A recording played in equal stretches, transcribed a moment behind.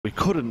we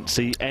couldn't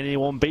see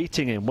anyone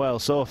beating him. Well,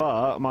 so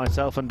far,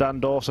 myself and Dan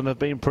Dawson have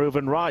been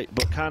proven right,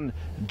 but can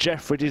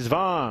Jeffrey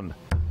Zwaan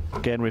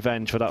gain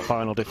revenge for that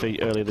final defeat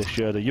earlier this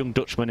year? The young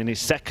Dutchman in his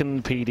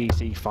second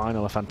PDC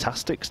final, a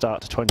fantastic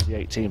start to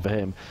 2018 for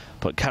him,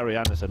 but Gary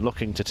Anderson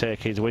looking to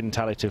take his win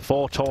tally to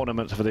 4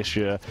 tournaments for this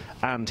year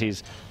and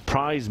his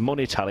prize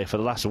money tally for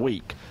the last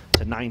week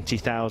to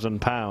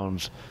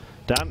 £90,000.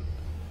 Dan,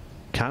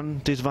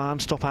 can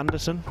Zwaan stop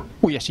Anderson?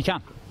 Well, yes, he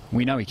can.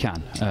 We know he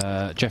can.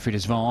 Jeffrey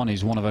Zwaan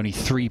is one of only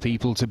 3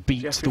 people to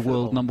beat the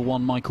world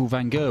 #1 Michael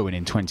van Gerwen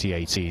in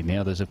 2018. The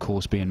others, of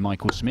course, being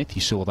Michael Smith.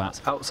 You saw that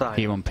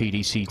here on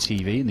PDC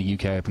TV in the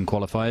UK Open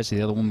qualifiers.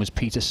 The other one was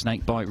Peter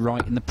Snakebite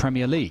Wright in the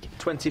Premier League.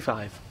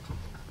 25.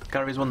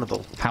 Gary's won the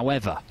ball.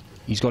 However,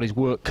 he's got his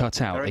work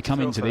cut out. They come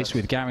into this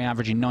with Gary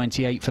averaging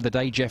 98 for the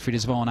day, Jeffrey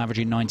Zwaan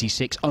averaging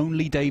 96.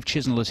 Only Dave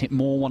Chisnell has hit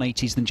more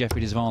 180s than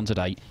Jeffrey Zwaan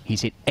today.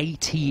 He's hit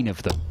 18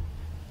 of them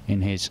in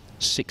his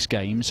 6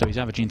 games, so he's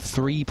averaging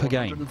 3 per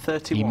game.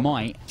 He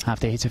might have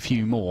to hit a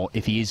few more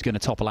if he is going to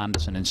topple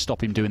Anderson and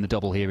stop him doing the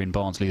double here in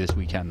Barnsley this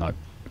weekend, though.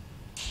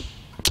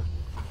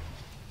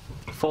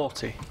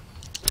 40.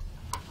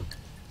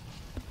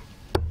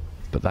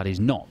 But that is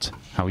not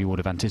how he would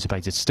have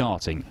anticipated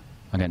starting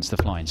against the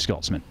Flying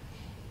Scotsman.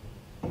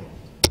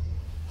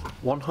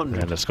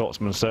 100. And the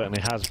Scotsman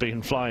certainly has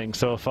been flying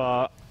so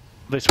far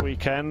this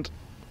weekend.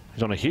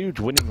 He's on a huge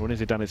winning run,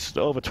 has he done? It's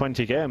over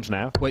 20 games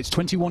now. Well, it's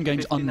 21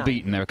 games 59.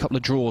 Unbeaten. There are a couple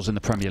of draws in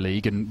the Premier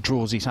League, and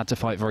draws he's had to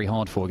fight very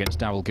hard for against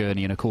Daryl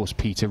Gurney and, of course,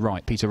 Peter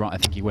Wright. Peter Wright, I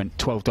think he went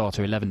 12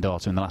 darter, 11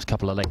 darter in the last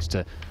couple of legs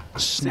to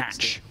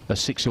snatch 60. A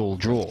 6-all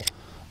draw.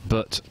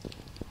 But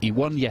he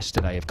won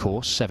yesterday, of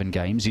course, 7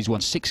 games. He's won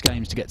 6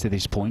 games to get to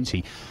this point.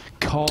 He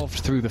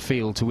carved through the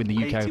field to win the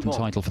UK 81. Open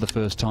title for the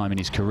first time in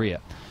his career.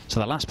 So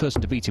the last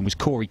person to beat him was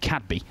Corey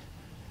Cadby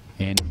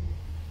in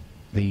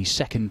the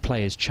second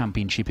Players'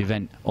 Championship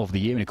event of the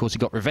year, and of course he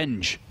got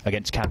revenge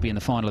against Cadby in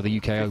the final of the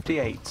UK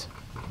 58.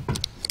 Open.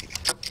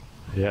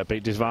 Yeah,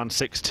 beat Zwaan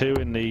 6-2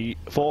 in the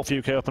 4th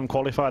UK Open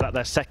qualifier at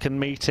their second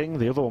meeting.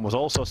 The other one was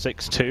also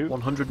 6-2.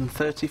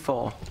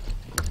 134.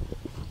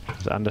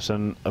 As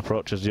Anderson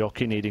approaches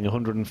Yoki needing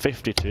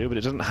 152, but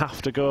it doesn't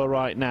have to go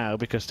right now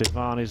because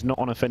Zwaan is not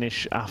on a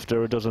finish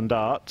after a dozen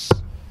darts.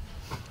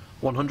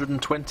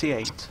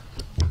 128.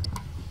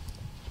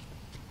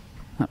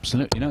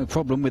 Absolutely no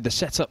problem with the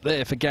setup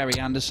there for Gary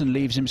Anderson.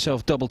 Leaves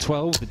himself double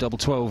 12, the double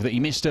 12 that he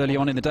missed early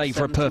on in the day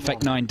for a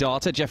perfect 9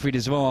 darter. Jeffrey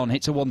Zwaan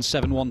hits a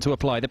 171 to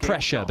apply the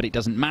pressure, but it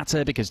doesn't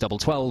matter because double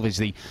 12 is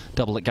the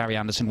double that Gary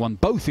Anderson won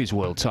both his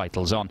world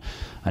titles on,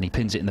 and he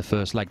pins it in the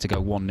first leg to go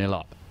 1-0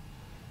 up.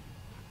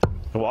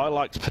 What I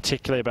liked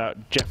particularly about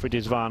Jeffrey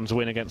Zwaan's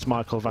win against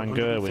Michael van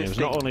Gerwen, it was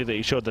not only that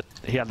he showed that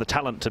he had the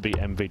talent to beat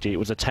MVG, it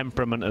was a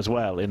temperament as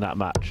well in that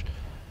match.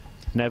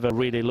 Never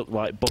really looked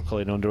like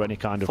buckling under any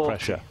kind of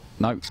pressure.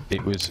 No,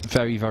 it was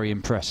very, very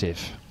impressive.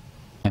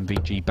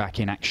 MVG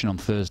back in action on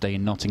Thursday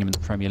in Nottingham in the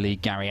Premier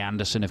League. Gary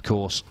Anderson, of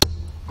course,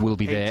 will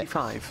be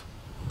 85.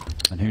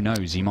 there. And who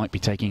knows, he might be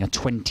taking a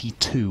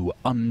 22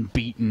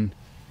 unbeaten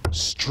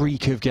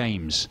streak of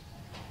games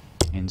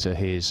into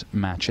his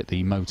match at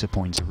the Motor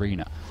Point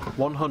Arena.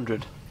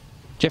 100.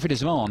 Jeffrey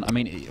Zwaan, I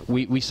mean,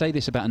 we say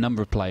this about a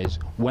number of players.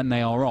 When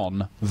they are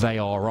on, they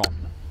are on.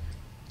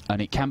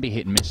 And it can be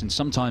hit and miss, and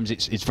sometimes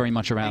it's very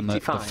much around the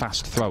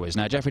fast throwers.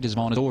 Now, Jeffrey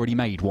Zwaan has already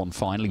made one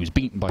final. He was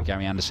beaten by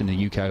Gary Anderson in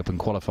the UK Open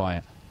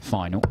qualifier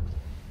final.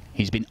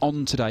 He's been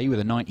on today with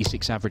a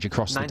 96 average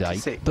across the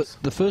day. But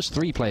the first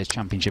 3 Players'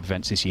 Championship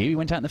events this year, he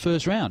went out in the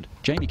first round.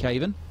 Jamie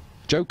Caven,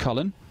 Joe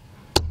Cullen,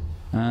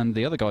 and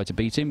the other guy to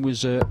beat him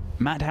was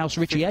Madhouse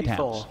Richie 54.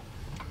 Edhouse.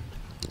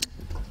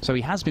 So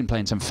he has been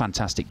playing some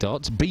fantastic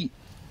darts. Beat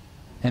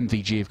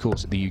MVG, of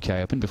course, at the UK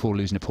Open before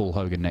losing to Paul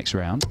Hogan next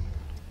round.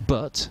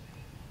 But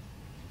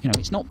you know,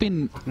 it's not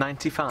been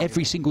 95.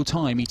 Every single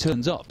time he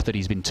turns up that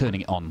he's been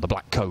turning it on, the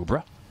Black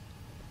Cobra.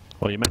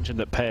 Well, you mentioned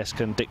that pace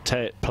can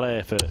dictate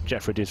play for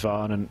Jeffrey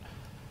Zwaan, and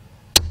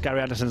Gary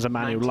Anderson's a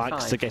man 95. Who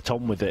likes to get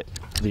on with it.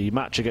 The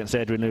match against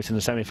Adrian Lewis in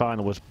the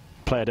semi-final was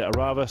played at a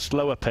rather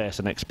slower pace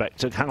than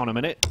expected. Hang on a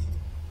minute.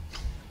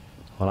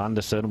 Well,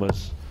 Anderson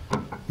was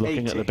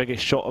looking 80. At the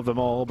biggest shot of them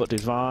all, but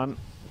Zwaan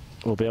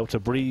will be able to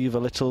breathe a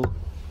little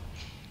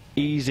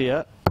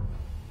easier.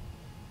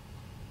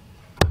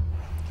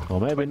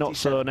 Well, maybe 27. Not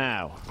so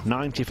now.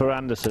 90 for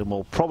Anderson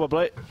will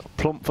probably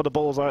plump for the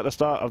bullseye at the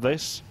start of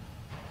this.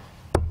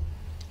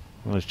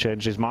 Well, he's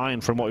changed his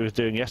mind from what he was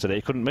doing yesterday.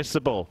 He couldn't miss the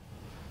ball.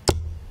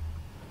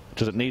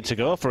 Doesn't need to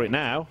go for it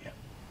now.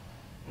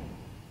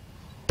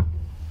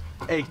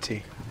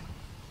 80.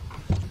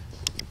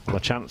 Well, a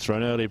chance for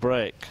an early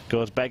break.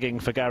 Goes begging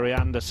for Gary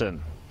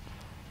Anderson.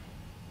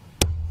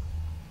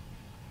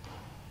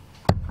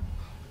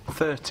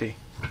 30.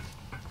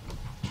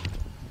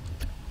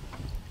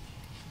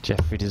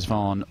 Jeffrey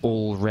Zwaan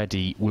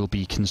already will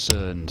be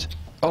concerned.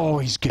 Oh,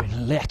 he's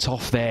getting let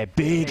off there.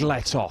 Big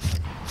let off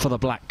for the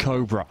Black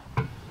Cobra.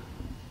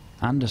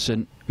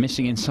 Anderson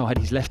missing inside.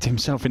 He's left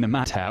himself in the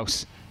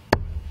madhouse.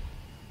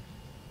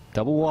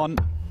 Double 1.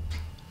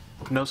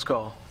 No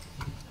score.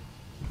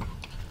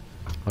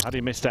 Had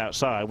he missed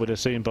outside, we'd have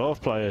seen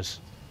both players.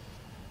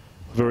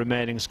 The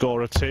remaining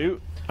score of 2.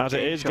 As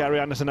it is, Gary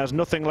Anderson has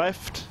nothing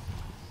left.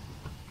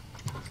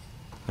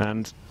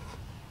 And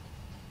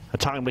a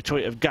timely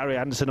tweet of Gary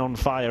Anderson on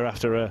fire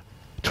after a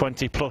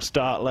 20+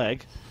 start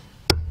leg.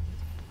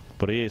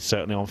 But he is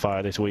certainly on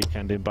fire this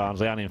weekend in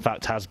Barnsley, and in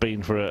fact has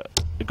been for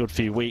a good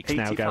few weeks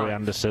 85. now, Gary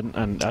Anderson.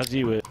 And as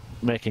you were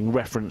making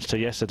reference to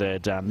yesterday,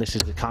 Dan, this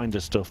is the kind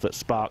of stuff that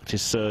sparked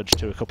his surge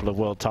to a couple of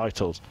world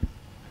titles.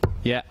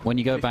 Yeah, when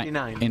you go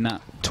 59. back in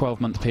that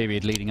 12-month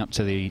period leading up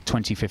to the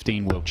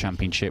 2015 World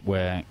Championship,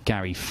 where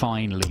Gary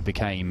finally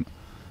became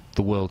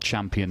the world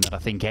champion that I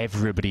think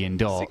everybody in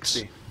darts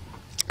 60.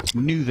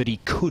 knew that he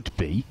could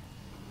be.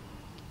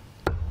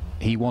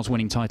 He was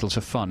winning titles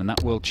for fun, and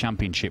that World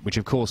Championship, which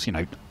of course, you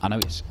know, I know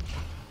it's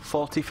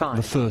 45.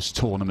 the first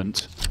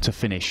tournament to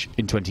finish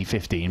in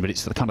 2015, but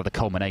it's the kind of the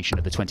culmination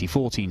of the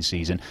 2014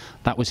 season.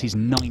 That was his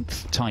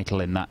 9th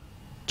title in that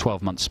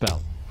 12-month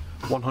spell.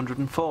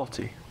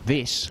 140.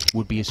 This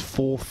would be his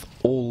 4th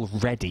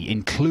already,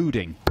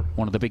 including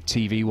one of the big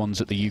TV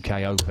ones at the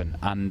UK Open,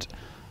 and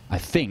I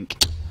think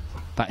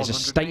that is a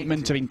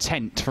statement of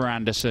intent for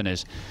Anderson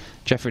as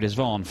Jeffrey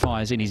Zwaan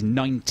fires in his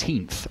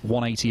 19th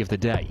 180 of the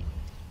day.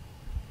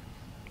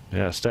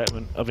 Yeah,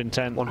 statement of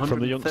intent from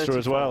the youngster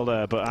as well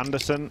there. But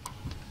Anderson,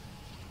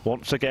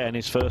 once again,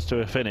 is first to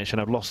a finish, and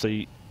I've lost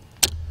the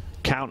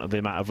count of the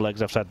amount of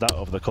legs I've said that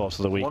over the course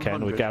of the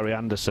weekend 100. with Gary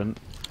Anderson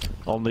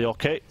on the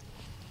hockey.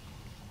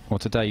 Well,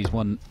 today he's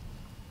won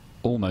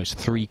almost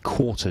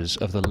 3/4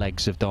 of the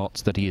legs of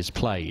darts that he has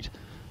played,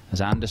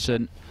 as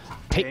Anderson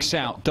picks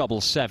out double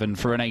 7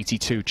 for an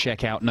 82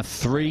 checkout and a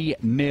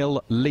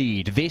 3-0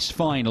 lead. This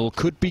final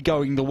could be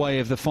going the way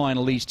of the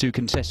final these two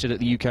contested at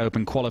the UK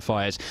Open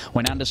qualifiers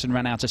when Anderson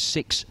ran out a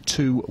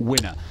 6-2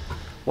 winner.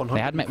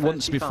 They had met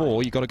once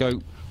before. You've got to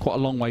go quite a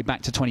long way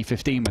back to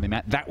 2015 when they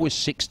met. That was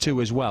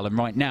 6-2 as well, and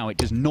right now it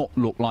does not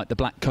look like the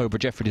Black Cobra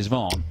Jeffrey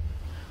Zwaan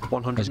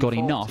has got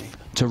enough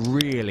to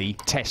really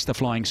test the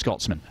Flying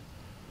Scotsman.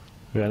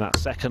 Yeah, that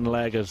second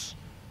leg has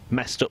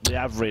messed up the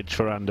average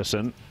for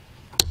Anderson.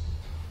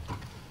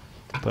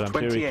 But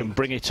I'm sure he can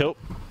bring it up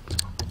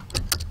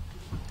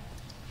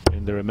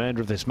in the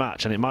remainder of this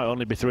match, and it might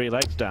only be 3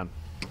 legs, Dan.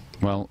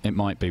 Well, it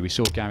might be. We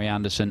saw Gary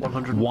Anderson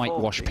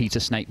whitewash Peter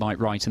Snakebite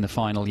Wright in the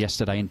final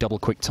yesterday in double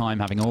quick time,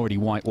 having already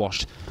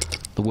whitewashed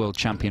the world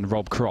champion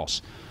Rob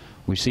Cross.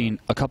 We've seen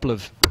a couple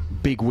of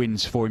big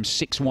wins for him,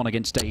 6-1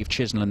 against Dave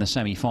Chisnell in the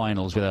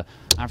semi-finals with an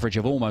average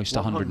of almost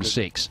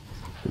 106.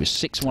 It was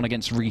 6-1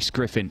 against Rhys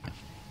Griffin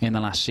in the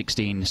last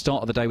 16.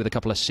 Start of the day with a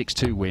couple of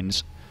 6-2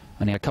 wins,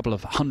 and he had a couple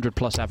of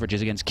 100+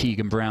 averages against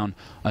Keegan Brown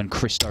and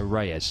Cristo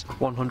Reyes.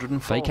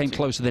 140. They came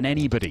closer than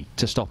anybody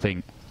to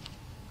stopping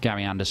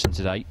Gary Anderson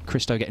today.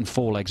 Cristo getting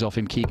 4 legs off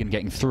him, Keegan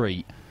getting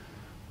 3.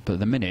 But at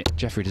the minute,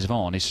 Jeffrey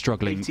Zwaan is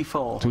struggling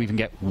 84. to even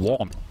get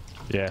 1.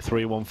 Yeah,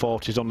 3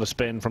 140s on the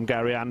spin from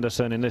Gary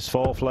Anderson in this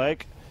 4th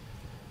leg.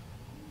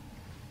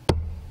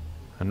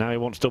 And now he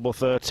wants double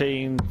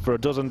 13 for a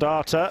dozen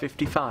darter.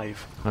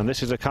 55. And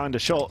this is the kind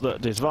of shot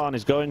that Zwaan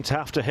is going to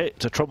have to hit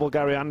to trouble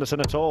Gary Anderson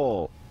at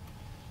all.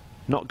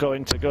 Not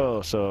going to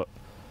go, so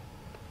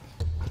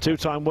the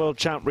 2-time world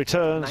champ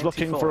returns 94.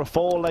 looking for a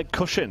 4-leg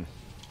cushion.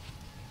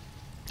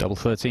 Double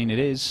 13 it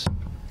is.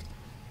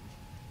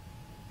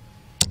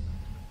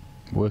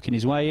 Working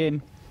his way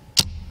in.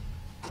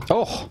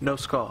 Oh! No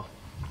score.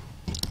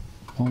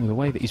 Oh, the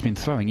way that he's been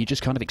throwing, you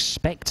just kind of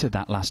expected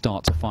that last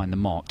dart to find the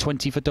mark.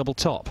 20 for double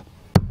top.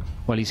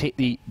 Well, he's hit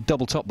the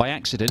double top by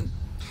accident,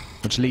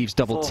 which leaves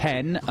double 40.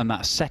 10, and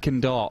that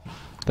second dart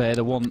there,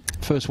 the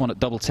first one at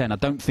double 10, I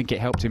don't think it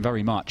helped him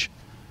very much.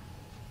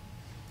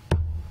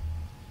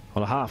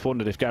 Well, I half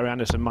wondered if Gary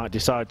Anderson might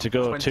decide to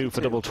go 2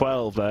 for double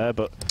 12 there,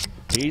 but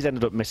he's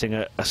ended up missing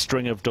a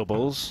string of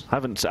doubles. I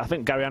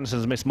think Gary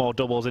Anderson's missed more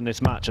doubles in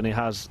this match than he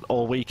has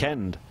all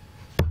weekend.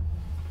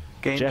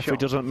 Jeffrey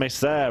doesn't miss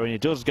there, and he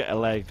does get a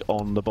leg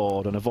on the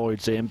board and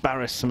avoids the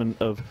embarrassment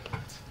of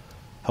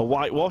a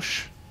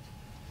whitewash,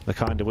 the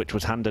kind of which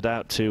was handed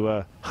out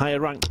to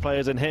higher ranked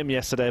players than him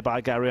yesterday by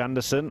Gary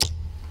Anderson,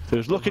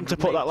 who's looking to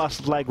put that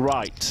last leg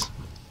right.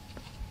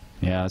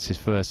 Yeah, that's his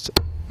first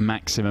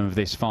maximum of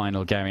this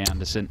final, Gary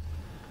Anderson.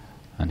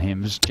 And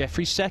him's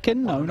Jeffrey's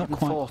second? No, not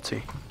quite.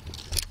 40.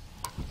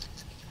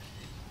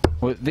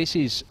 Well, this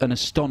is an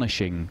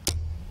astonishing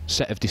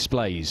set of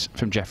displays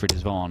from Jeffrey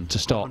Zwaan to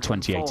start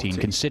 2018,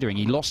 considering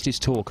he lost his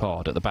tour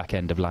card at the back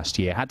end of last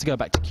year, had to go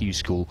back to Q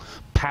School,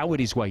 powered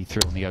his way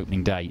through on the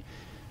opening day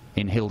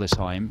in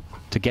Hildesheim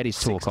to get his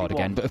tour card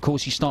again, but of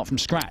course you start from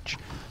scratch.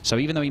 So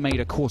even though he made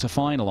a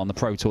quarter-final on the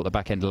Pro Tour at the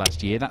back end of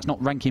last year, that's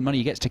not ranking money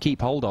he gets to keep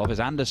hold of, as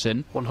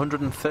Anderson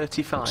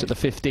 135 looks at the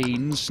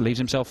 15s, leaves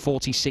himself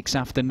 46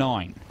 after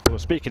 9. We were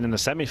speaking in the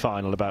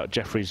semi-final about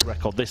Jeffrey's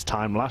record this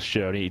time last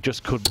year, and he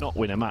just could not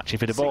win a match. If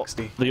he'd have bought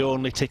the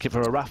only ticket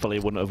for a raffle, he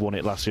wouldn't have won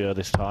it last year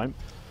this time.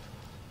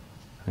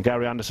 And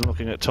Gary Anderson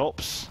looking at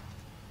tops.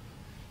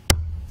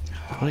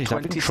 Well, he's 26.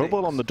 having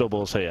trouble on the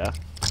doubles here.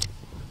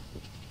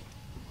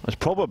 It's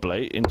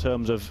probably, in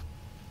terms of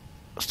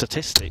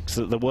statistics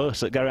that the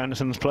worst that Gary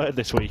Anderson's played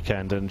this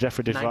weekend, and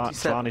Jeffrey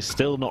Zwaan is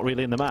still not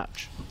really in the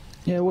match.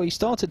 Yeah, well, he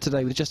started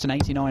today with just an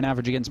 89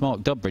 average against Mark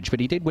Dubbridge, but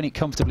he did win it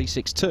comfortably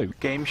 6-2.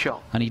 Game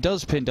shot. And he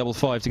does pin double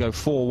 5 to go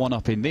 4-1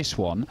 up in this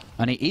one,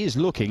 and it is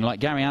looking like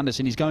Gary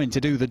Anderson is going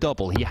to do the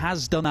double. He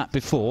has done that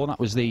before. That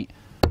was the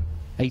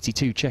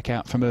 82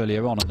 checkout from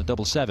earlier on the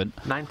double 7.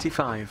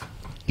 95.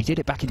 He did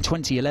it back in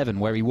 2011,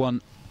 where he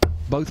won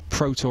both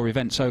Pro Tour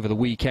events over the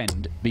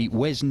weekend, beat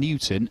Wes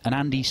Newton and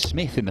Andy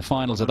Smith in the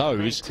finals of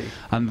those,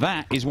 and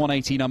that is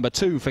 180 number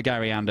 2 for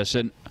Gary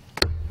Anderson.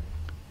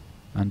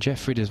 And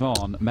Jeffrey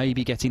Zwaan may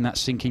be getting that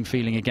sinking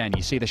feeling again.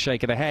 You see the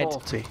shake of the head.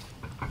 40.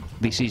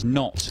 This is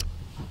not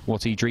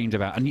what he dreamed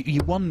about. And you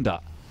wonder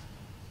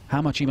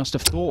how much he must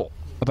have thought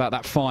about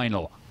that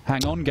final.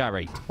 Hang on,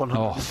 Gary.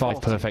 Oh,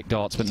 5 perfect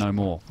darts, but no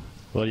more.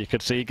 Well, you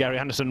could see Gary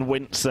Anderson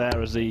wince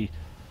there as the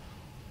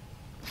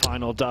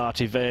final dart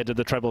evaded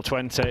the treble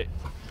 20.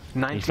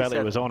 97. He felt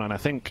it was on, and I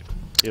think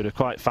he would have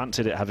quite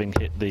fancied it, having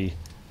hit the...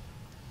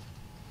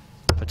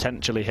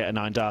 potentially hit a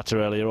 9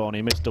 darter earlier on.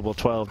 He missed double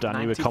 12,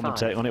 Dan. You were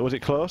commentating on it. Was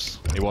it close?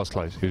 It was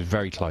close. It was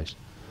very close.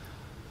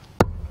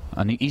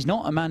 And he's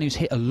not a man who's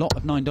hit a lot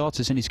of 9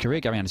 darters in his career,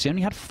 Gary Anderson. He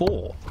only had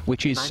 4,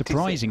 which is 96.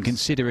 surprising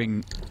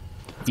considering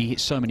he hit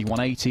so many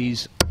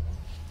 180s.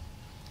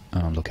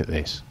 Oh, look at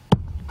this.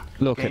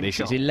 Look at this.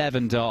 It's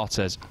 11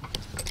 darters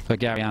for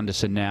Gary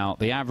Anderson now.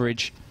 The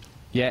average,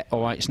 yeah,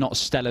 all right, it's not as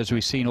stellar as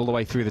we've seen all the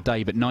way through the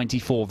day, but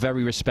 94,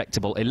 very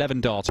respectable.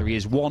 11 darter. He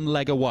is 1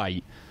 leg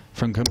away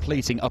from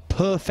completing a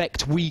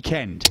perfect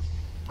weekend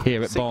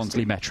here at 60.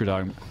 Barnsley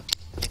Metrodome.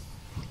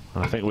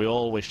 I think we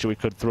all wish we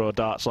could throw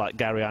darts like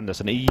Gary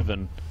Anderson,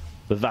 even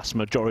the vast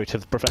majority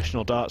of the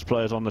professional darts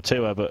players on the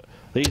tour, but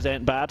these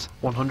ain't bad.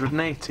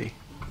 180.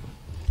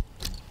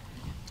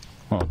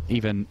 Well,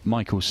 even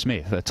Michael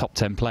Smith, a top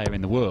 10 player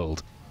in the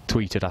world,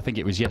 tweeted, I think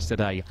it was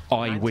yesterday,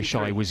 I wish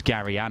I was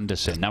Gary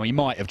Anderson. Now, he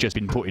might have just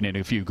been putting in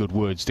a few good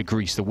words to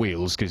grease the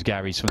wheels, because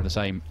Gary's from the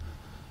same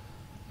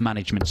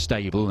management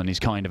stable and is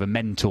kind of a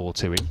mentor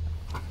to him.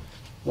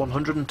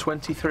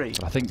 123.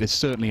 I think there's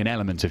certainly an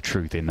element of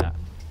truth in that.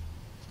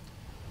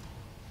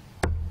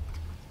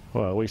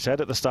 Well, we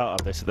said at the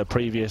start of this that the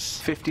previous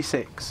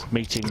 56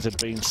 meetings had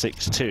been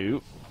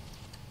 6-2.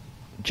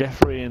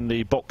 Jeffrey in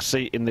the box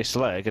seat in this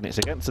leg, and it's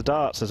against the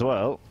darts as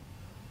well.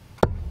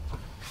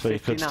 So 59. You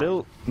could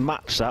still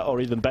match that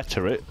or even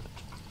better it.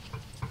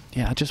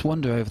 Yeah, I just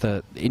wonder over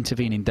the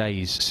intervening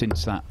days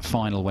since that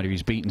final when he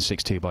was beaten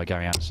 6-2 by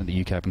Gary Anderson at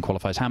the UK Open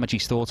qualifiers, how much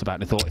he's thought about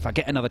it and thought, if I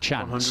get another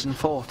chance,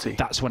 140.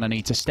 That's when I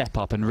need to step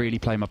up and really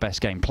play my best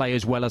game. Play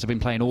as well as I've been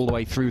playing all the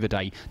way through the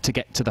day to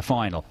get to the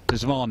final. To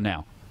Zwaan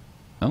now.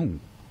 Oh,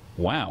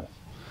 wow.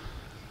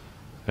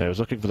 Yeah, he was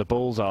looking for the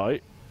bullseye.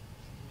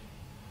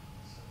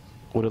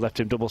 Would have left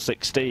him double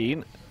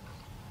 16.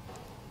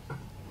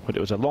 But it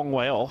was a long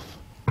way off.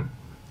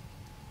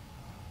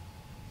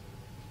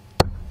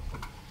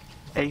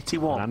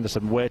 81. And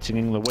Anderson waiting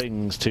in the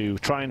wings to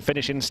try and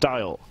finish in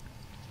style.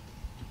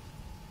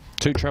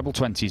 2 treble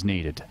 20s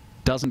needed.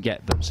 Doesn't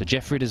get them. So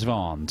Jeffrey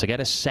Zwaan to get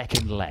a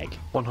second leg.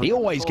 He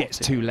always gets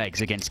 2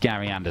 legs against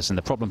Gary Anderson.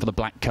 The problem for the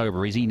Black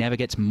Cobra is he never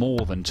gets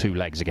more than 2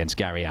 legs against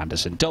Gary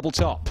Anderson. Double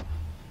top.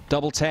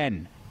 Double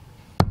 10.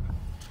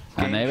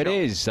 And there it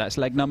is. That's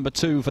leg number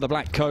 2 for the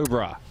Black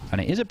Cobra.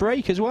 And it is a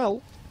break as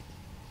well.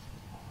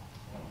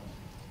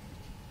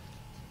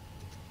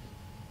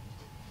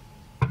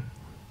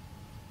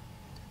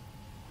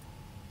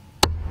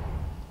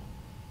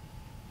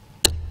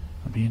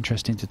 It'll be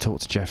interesting to talk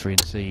to Jeffrey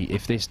and see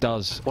if this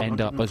does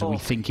end up as we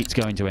think it's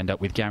going to end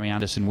up with Gary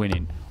Anderson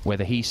winning,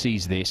 whether he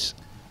sees this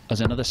as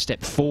another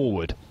step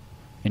forward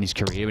in his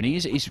career. And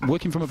he's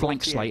working from a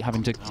blank slate,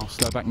 having to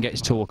go back and get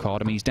his tour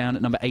card. I mean, he's down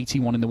at number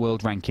 81 in the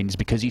world rankings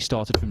because he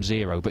started from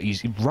 0, but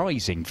he's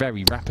rising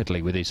very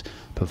rapidly with his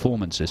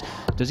performances.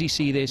 Does he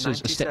see this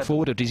as a step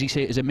forward, or does he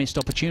see it as a missed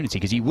opportunity?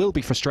 Because he will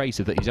be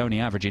frustrated that he's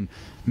only averaging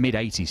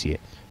mid-80s here.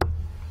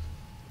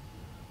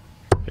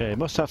 Yeah, he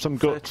must have some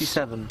guts,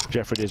 37.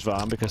 Jeffrey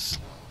Zwaan, because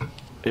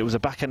it was the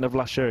back end of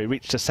last year. He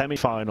reached a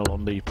semi-final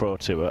on the Pro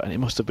Tour, and it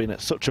must have been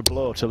such a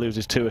blow to lose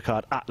his tour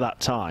card at that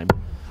time.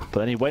 But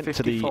then he went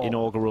 54. To the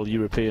inaugural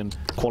European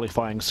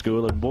qualifying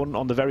school and won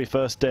on the very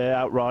first day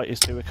outright his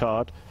tour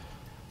card.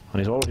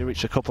 And he's already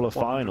reached a couple of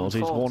finals.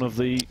 He's one of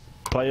the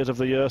players of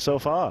the year so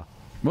far.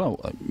 Well,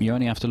 you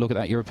only have to look at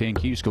that European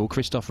Q school.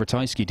 Krzysztof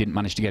Ratajski didn't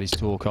manage to get his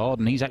tour card,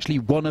 and he's actually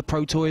won a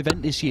Pro Tour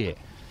event this year.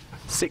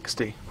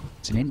 60.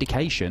 It's an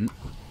indication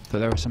that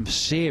there are some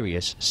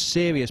serious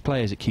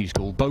players at Q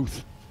School,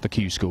 both the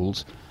Q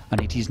schools,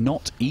 and it is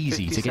not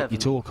easy 57. To get your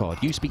tour card.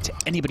 You speak to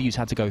anybody who's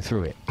had to go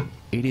through it.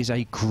 It is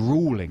a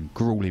grueling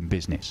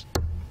business.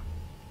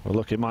 Well,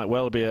 look, it might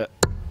well be a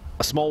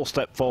small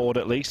step forward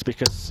at least,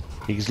 because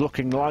he's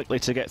looking likely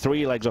to get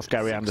 3 legs off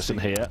Gary Anderson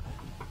here.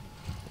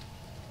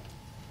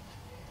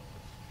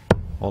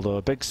 Although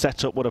a big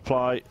setup would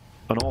apply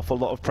an awful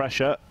lot of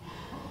pressure.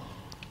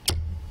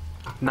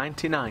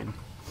 99.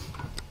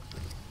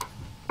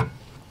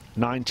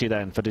 90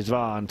 then for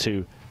Zwaan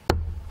to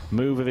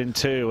move within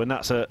 2, and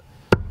that's a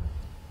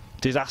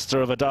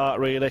disaster of a dart,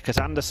 really, because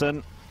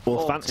Anderson will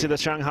 40. fancy the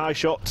Shanghai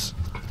shots.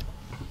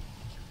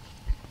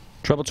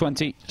 Treble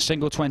 20,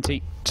 single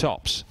 20,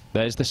 tops.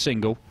 There's the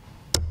single.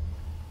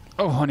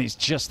 Oh, and it's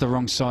just the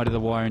wrong side of the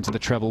wire into the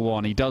treble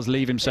 1. He does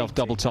leave himself 80.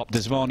 double top.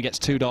 Zwaan gets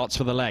 2 darts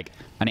for the leg,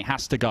 and it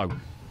has to go.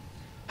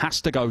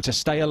 Has to go to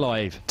stay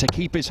alive, to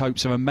keep his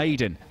hopes of a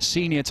maiden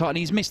senior title. And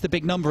he's missed the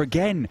big number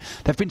again.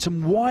 There have been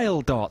some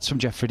wild darts from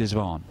Jeffrey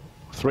Zwaan.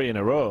 3 in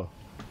a row.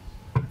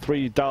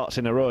 3 darts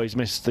in a row. He's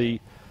missed the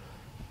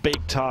big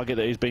target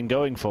that he's been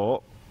going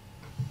for.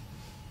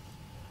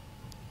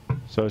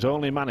 So he's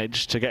only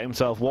managed to get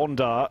himself 1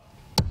 dart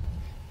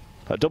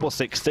at double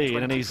 16,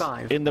 25. And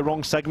he's in the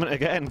wrong segment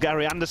again.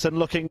 Gary Anderson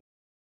looking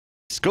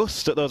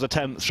disgust at those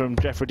attempts from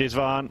Jeffrey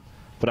Zwaan,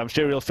 but I'm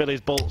sure he'll fill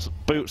his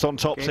boots on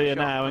tops here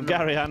now. And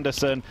Gary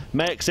Anderson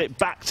makes it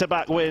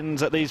back-to-back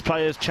wins at these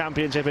Players'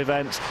 Championship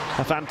events.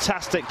 A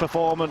fantastic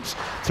performance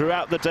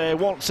throughout the day,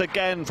 once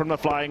again from the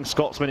Flying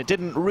Scotsman. It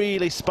didn't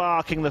really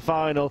spark in the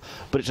final,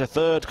 but it's a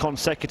 3rd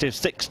consecutive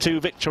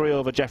 6-2 victory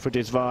over Jeffrey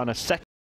Zwaan, a second